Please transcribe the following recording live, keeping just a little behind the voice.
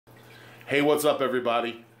Hey, what's up,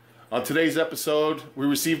 everybody? On today's episode, we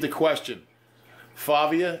received a question.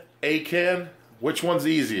 Favia, Acan, which one's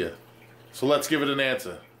easier? So let's give it an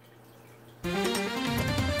answer.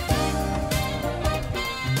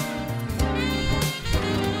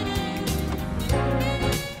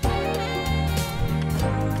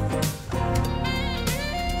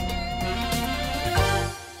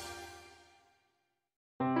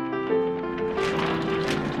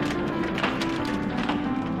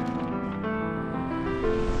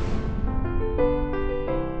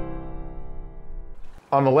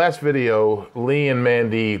 On the last video, Lee and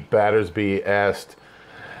Mandy Battersby asked,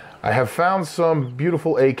 I have found some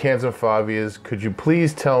beautiful Acans and Favias. Could you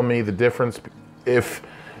please tell me the difference, if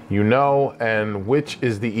you know, and which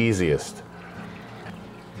is the easiest?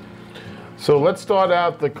 So let's start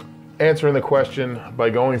out answering the question by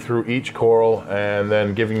going through each coral and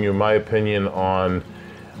then giving you my opinion on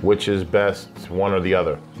which is best, one or the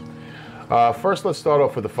other. First, let's start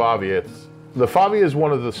off with the Favia. The Favia is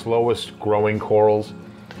one of the slowest growing corals.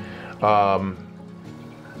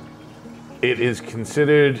 It is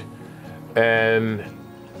considered an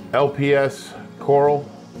LPS coral.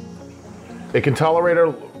 It can tolerate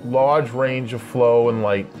a large range of flow and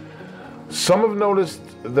light. Some have noticed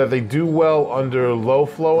that they do well under low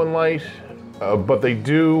flow and light, but they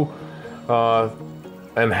do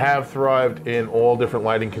and have thrived in all different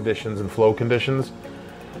lighting conditions and flow conditions.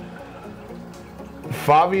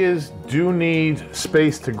 Favias do need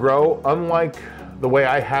space to grow, unlike the way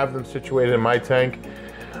I have them situated in my tank.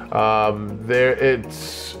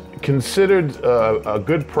 It's considered a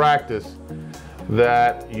good practice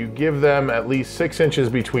that you give them at least 6 inches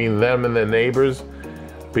between them and their neighbors,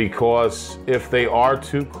 because if they are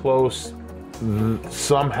too close,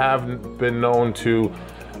 some have been known to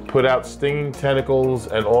put out stinging tentacles,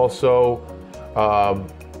 and also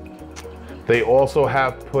they also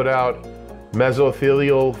have put out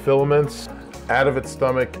mesothelial filaments out of its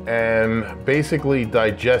stomach and basically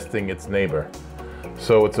digesting its neighbor.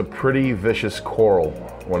 So it's a pretty vicious coral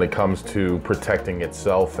when it comes to protecting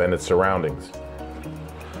itself and its surroundings.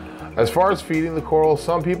 As far as feeding the coral,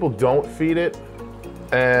 some people don't feed it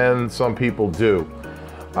and some people do.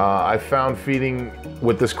 I found feeding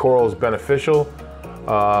with this coral is beneficial,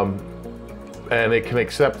 and it can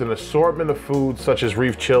accept an assortment of foods such as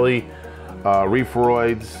reef chili, reef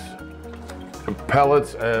roids,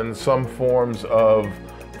 pellets, and some forms of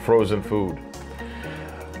frozen food.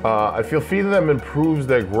 I feel feeding them improves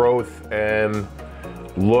their growth and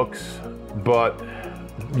looks, but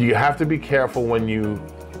you have to be careful when you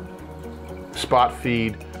spot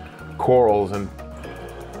feed corals, and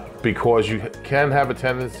because you can have a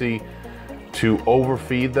tendency to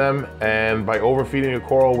overfeed them, and by overfeeding a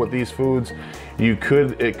coral with these foods, it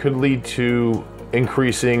could lead to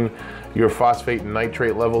increasing your phosphate and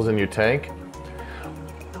nitrate levels in your tank.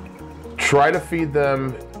 Try to feed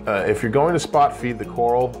them, if you're going to spot feed the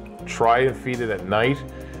coral, try to feed it at night,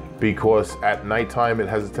 because at nighttime it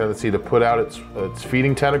has a tendency to put out its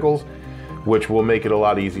feeding tentacles, which will make it a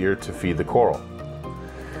lot easier to feed the coral.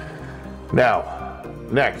 Now,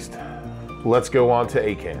 next, let's go on to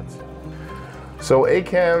Acans. So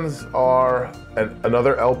Acans are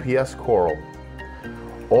another LPS coral.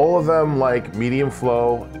 All of them like medium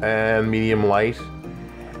flow and medium light.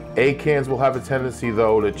 Acans will have a tendency,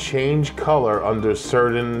 though, to change color under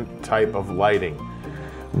certain type of lighting,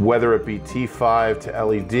 whether it be T5 to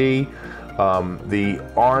LED. The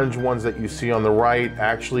orange ones that you see on the right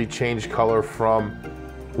actually change color from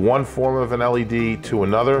one form of an LED to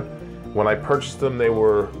another. When I purchased them, they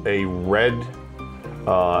were a red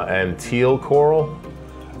and teal coral,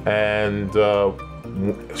 and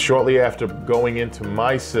shortly after going into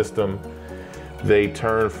my system, they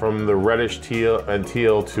turn from the reddish teal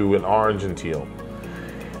to an orange and teal.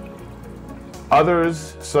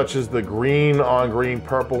 Others, such as the green on green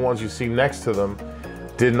purple ones you see next to them,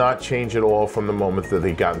 did not change at all from the moment that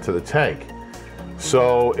they got into the tank.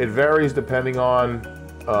 So it varies depending on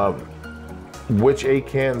which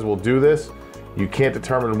Acans will do this. You can't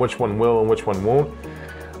determine which one will and which one won't,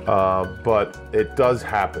 but it does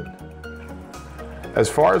happen. As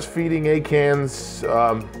far as feeding Acans,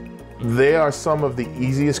 they are some of the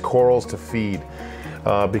easiest corals to feed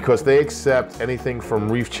because they accept anything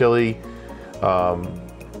from reef chili,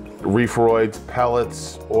 reef roids,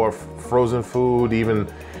 pellets, or frozen food, even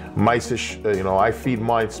mysis. I feed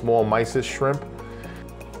mine small mysis shrimp.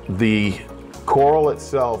 The coral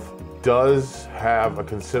itself does have a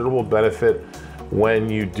considerable benefit when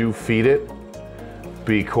you do feed it,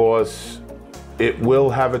 because it will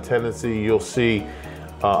have a tendency, you'll see,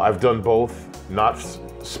 I've done both, not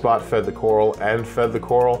spot fed the coral and fed the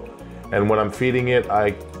coral, and when I'm feeding it,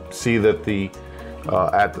 I see that the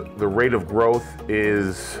rate of growth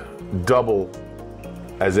is double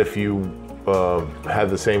as if you had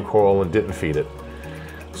the same coral and didn't feed it.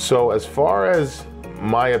 So as far as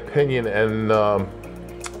my opinion and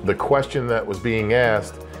the question that was being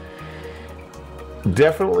asked,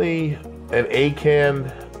 definitely an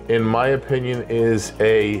Acan, in my opinion, is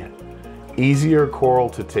a easier coral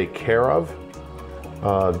to take care of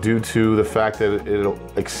due to the fact that it'll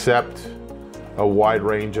accept a wide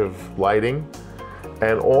range of lighting,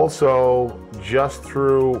 and also just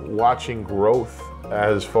through watching growth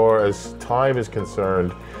as far as time is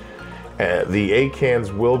concerned, the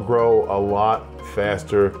Acans will grow a lot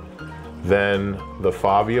faster than the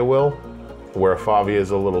Favia will, where Favia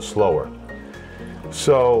is a little slower.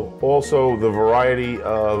 So also the variety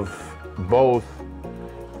of both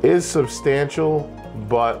is substantial,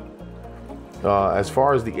 but as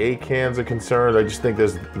far as the Acans are concerned, I just think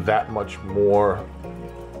there's that much more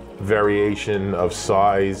variation of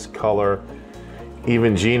size, color,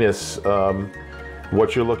 even genus.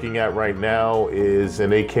 What you're looking at right now is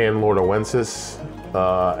an Acan lordoensis,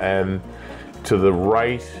 and to the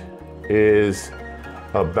right is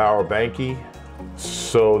a Bowerbanki.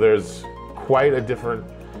 So there's quite a different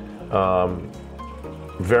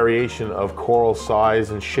variation of coral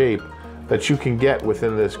size and shape that you can get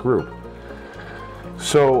within this group.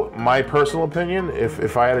 So my personal opinion,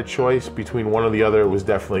 if I had a choice between one or the other, it would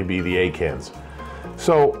definitely be the Acans.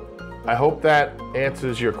 So I hope that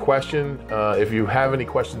answers your question. If you have any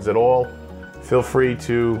questions at all, feel free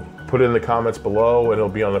to put it in the comments below and it'll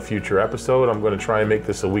be on a future episode. I'm going to try and make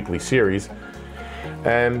this a weekly series.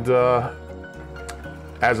 And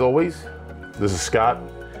as always, this is Scott,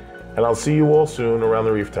 and I'll see you all soon around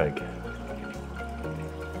the reef tank.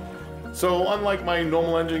 So unlike my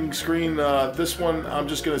normal ending screen, this one I'm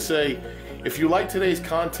just going to say, if you like today's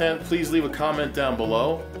content, please leave a comment down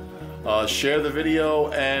below. Share the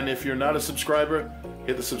video, and if you're not a subscriber,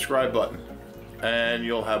 hit the subscribe button. And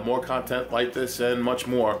you'll have more content like this and much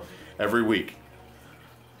more every week.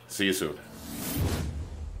 See you soon.